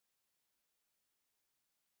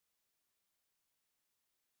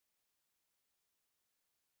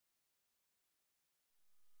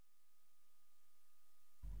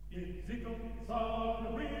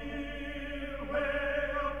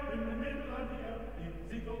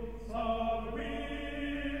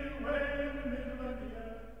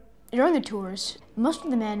during the tours, most of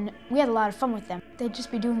the men, we had a lot of fun with them. They'd just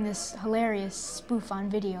be doing this hilarious spoof on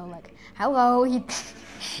video, like, hello, he'd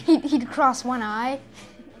cross one eye.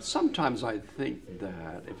 Sometimes I think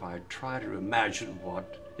that if I try to imagine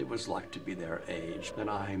what it was like to be their age, then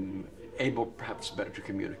I'm able perhaps better to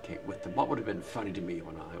communicate with them. What would have been funny to me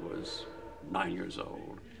when I was 9 years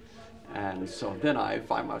old? And so then I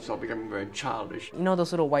find myself becoming very childish. You know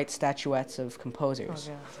those little white statuettes of composers?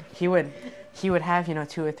 Oh, yeah. He would have,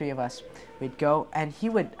 2 or 3 of us. We'd go, and he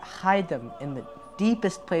would hide them in the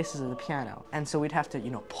deepest places of the piano. And so we'd have to,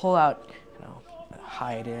 pull out,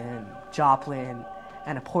 Haydn, Joplin,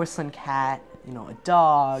 and a porcelain cat, a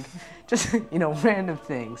dog, just, random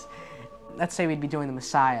things. Let's say we'd be doing the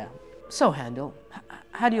Messiah. So, Handel,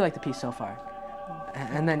 how do you like the piece so far?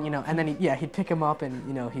 And then, he'd pick him up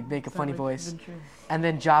and, he'd make a funny voice. And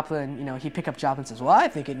then Joplin, he'd pick up Joplin and says, well, I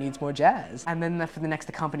think it needs more jazz. And then for the next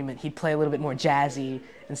accompaniment, he'd play a little bit more jazzy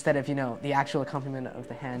instead of, the actual accompaniment of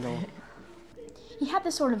the Handel. He had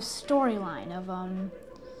this sort of storyline of,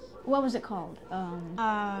 what was it called?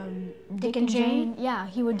 Dick and Jane? Yeah,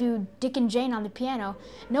 he would do Dick and Jane on the piano.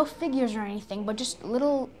 No figures or anything, but just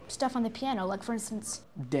little stuff on the piano. Like, for instance,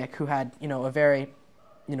 Dick, who had, a very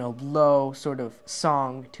low sort of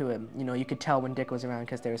song to him. You could tell when Dick was around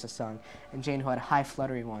because there was a song. And Jane, who had a high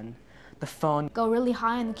fluttery one. The phone. Go really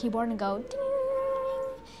high on the keyboard and go ding,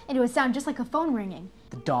 and it would sound just like a phone ringing.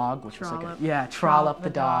 The dog, which Trollop. was like Trollop the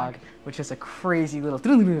dog, which is a crazy little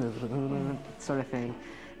sort of thing.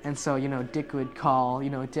 And so, Dick would call,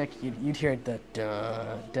 Dick, you'd hear the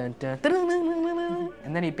dun, dun, dun,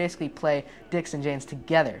 and then he'd basically play Dick's and Jane's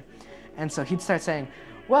together. And so he'd start saying,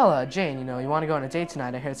 well, Jane, you want to go on a date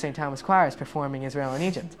tonight? I heard St. Thomas Choir is performing Israel in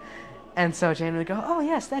Egypt. And so Jane would go, oh,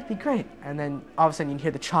 yes, that'd be great. And then all of a sudden you'd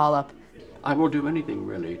hear the trollop. I will do anything,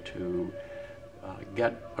 really, to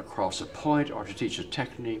get across a point or to teach a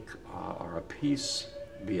technique or a piece,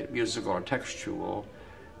 be it musical or textual,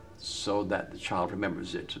 so that the child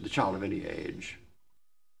remembers it, the child of any age.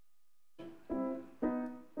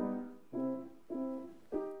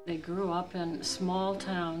 They grew up in small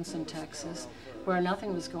towns in Texas where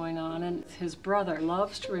nothing was going on, and his brother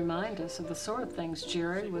loves to remind us of the sort of things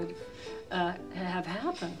Gerre would have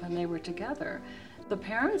happen when they were together. The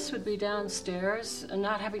parents would be downstairs and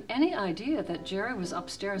not having any idea that Gerre was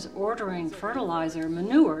upstairs ordering fertilizer,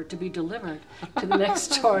 manure, to be delivered to the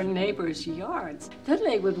next door neighbor's yards. Then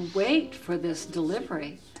they would wait for this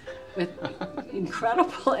delivery with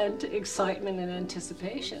incredible excitement and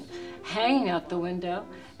anticipation, hanging out the window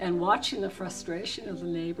and watching the frustration of the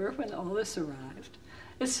neighbor when all this arrived.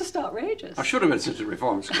 It's just outrageous. I should have been sent to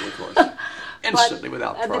reform school, of course, instantly,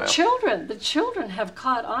 without trial. The children have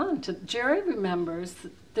caught on to, Gerre remembers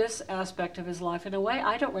this aspect of his life in a way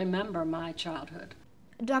I don't remember my childhood.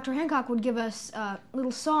 Dr. Hancock would give us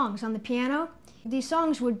little songs on the piano. These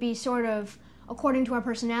songs would be sort of according to our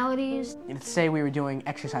personalities. Say we were doing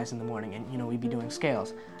exercise in the morning and, we'd be doing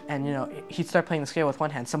scales. And, he'd start playing the scale with one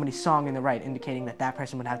hand, somebody's song in the right, indicating that that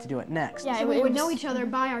person would have to do it next. Yeah, so we would know each other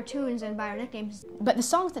by our tunes and by our nicknames. But the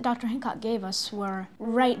songs that Dr. Hancock gave us were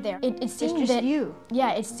right there. It seemed it's just that, you.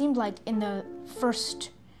 Yeah, it seemed like in the first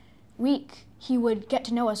week, he would get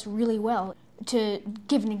to know us really well. To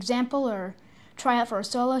give an example or try out for a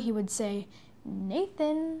solo, he would say,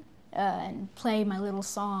 Nathan, and play my little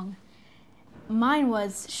song. Mine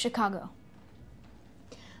was Chicago.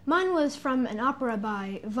 Mine was from an opera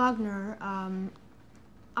by Wagner. I'm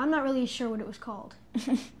not really sure what it was called,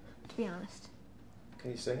 to be honest.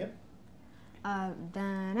 Can you sing it?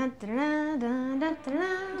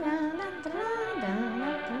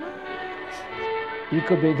 You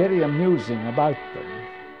could be very amusing about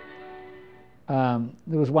them.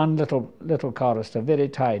 There was one little chorister, very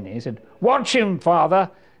tiny. He said, "Watch him, father!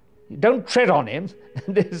 Don't tread on him."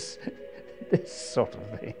 this sort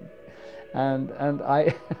of thing. And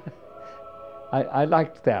I I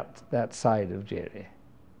liked that side of Gerre.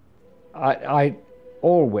 I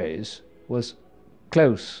always was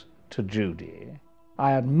close to Judy.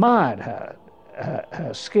 I admired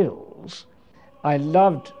her skills. I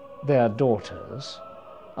loved their daughters.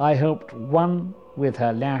 I helped one with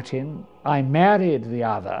her Latin. I married the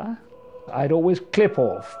other. I'd always clip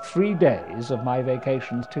off 3 days of my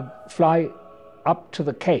vacations to fly up to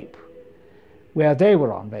the Cape, where they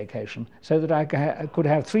were on vacation, so that I could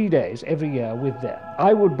have 3 days every year with them.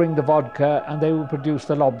 I would bring the vodka and they would produce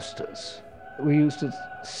the lobsters. We used to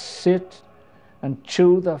sit and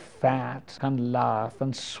chew the fat and laugh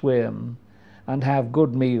and swim and have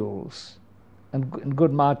good meals and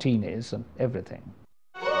good martinis and everything.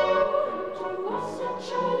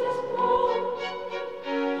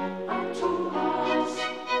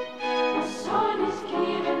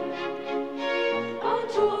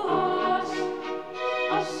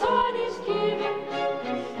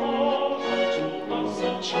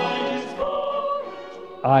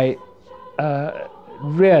 I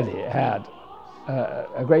really had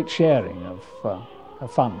a great sharing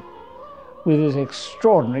of fun with this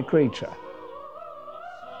extraordinary creature.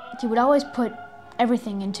 He would always put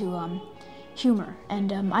everything into humor,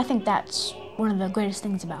 and I think that's one of the greatest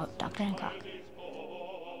things about Dr. Hancock.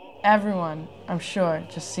 Everyone, I'm sure,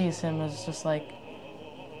 just sees him as just like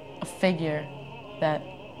a figure that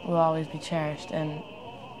will always be cherished, and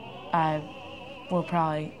I will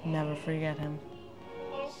probably never forget him.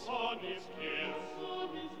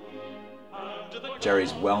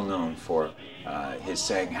 Gerre's well known for his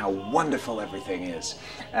saying how wonderful everything is,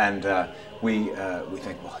 and we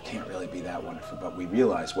think, well, it can't really be that wonderful, but we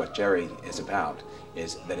realize what Gerre is about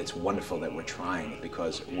is that it's wonderful that we're trying,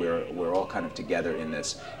 because we're all kind of together in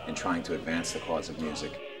this and trying to advance the cause of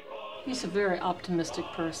music. He's a very optimistic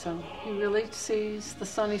person. He really sees the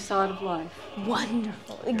sunny side of life.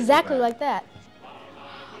 Wonderful. Exactly like that.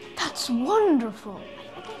 That's wonderful.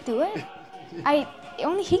 I can do it.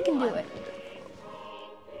 Only he can do it.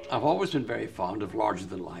 I've always been very fond of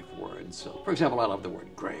larger-than-life words. So, for example, I love the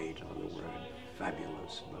word great, I love the word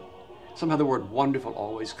fabulous. But somehow the word wonderful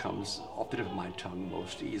always comes off the tip of my tongue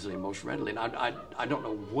most easily, most readily. And I don't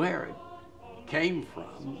know where it came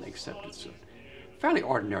from, except it's a fairly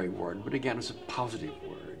ordinary word, but again, it's a positive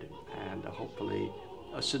word, and hopefully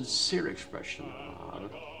a sincere expression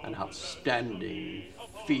of an outstanding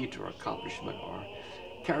feat or accomplishment or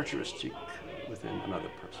characteristic within another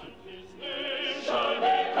person.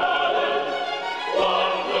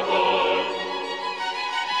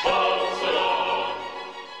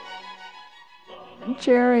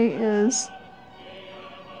 Gerre is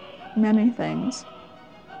many things.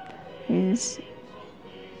 He's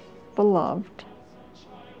beloved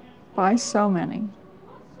by so many.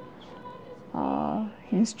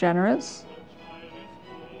 He's generous.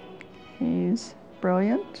 He's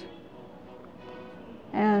brilliant.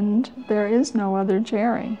 And there is no other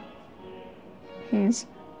Gerre. He's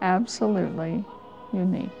absolutely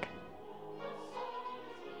unique.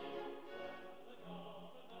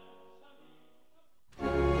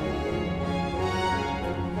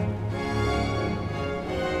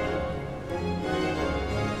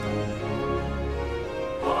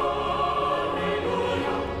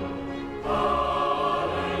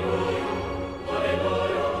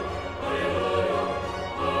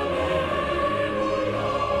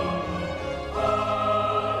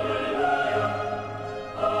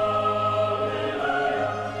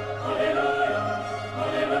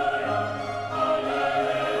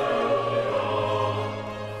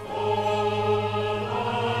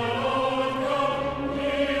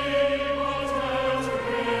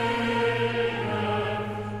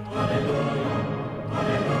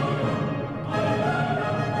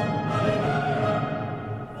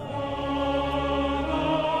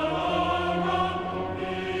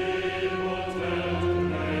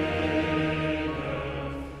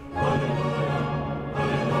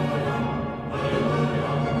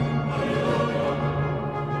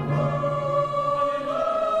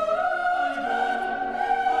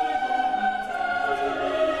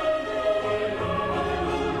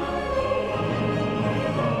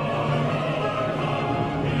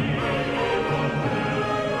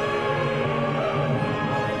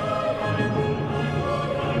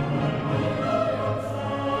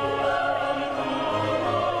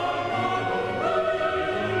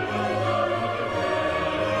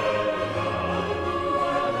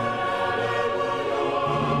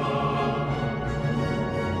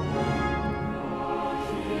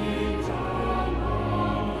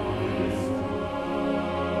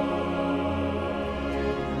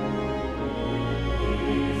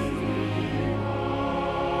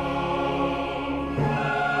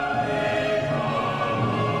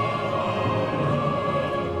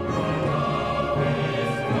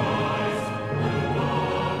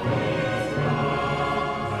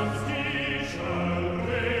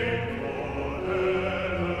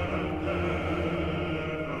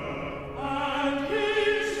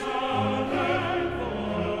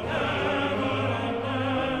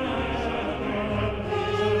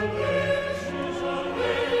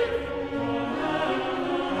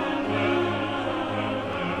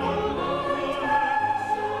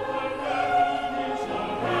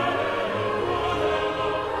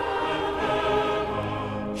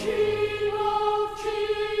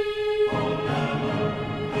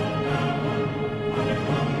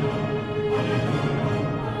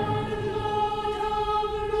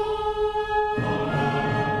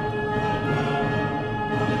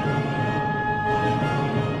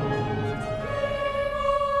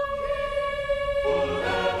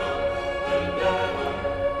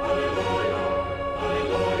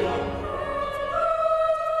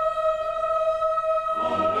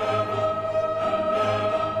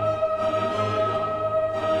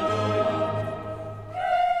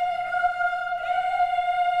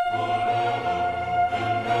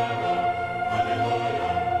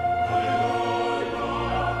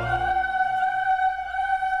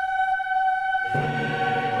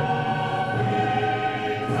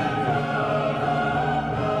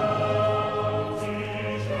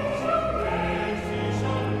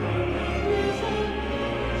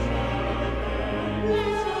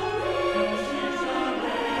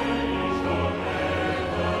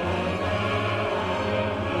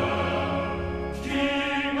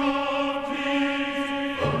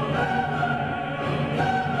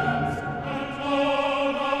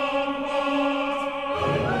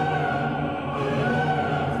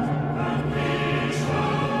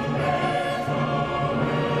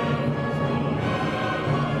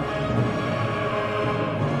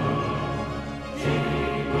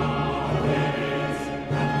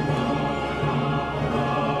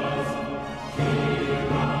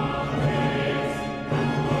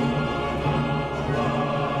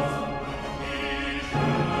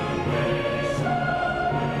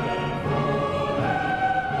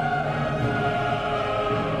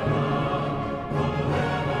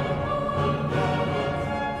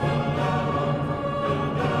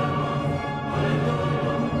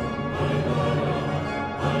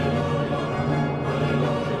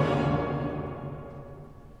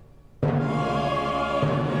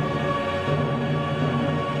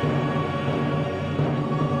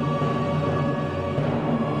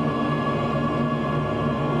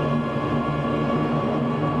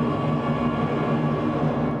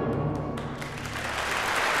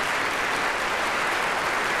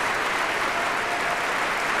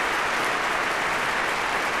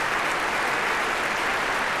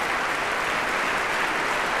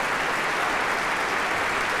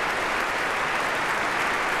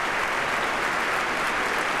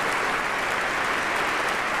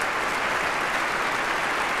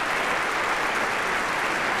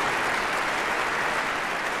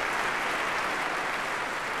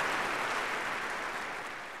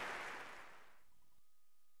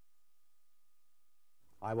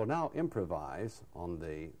 I will now improvise on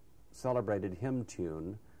the celebrated hymn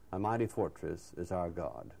tune, "A Mighty Fortress is Our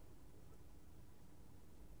God."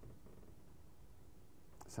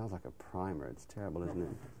 Sounds like a primer. It's terrible, isn't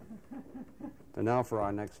it? And now for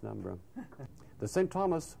our next number. The St.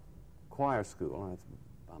 Thomas Choir School. That's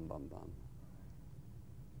bum, bum, bum.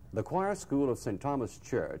 The Choir School of St. Thomas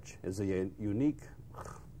Church is a unique...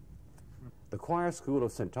 The Choir School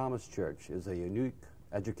of St. Thomas Church is a unique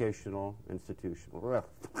educational institution.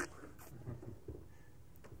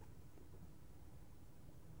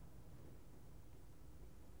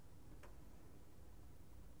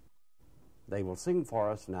 They will sing for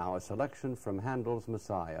us now a selection from Handel's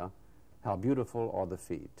Messiah, "How Beautiful Are the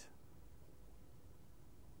Feet."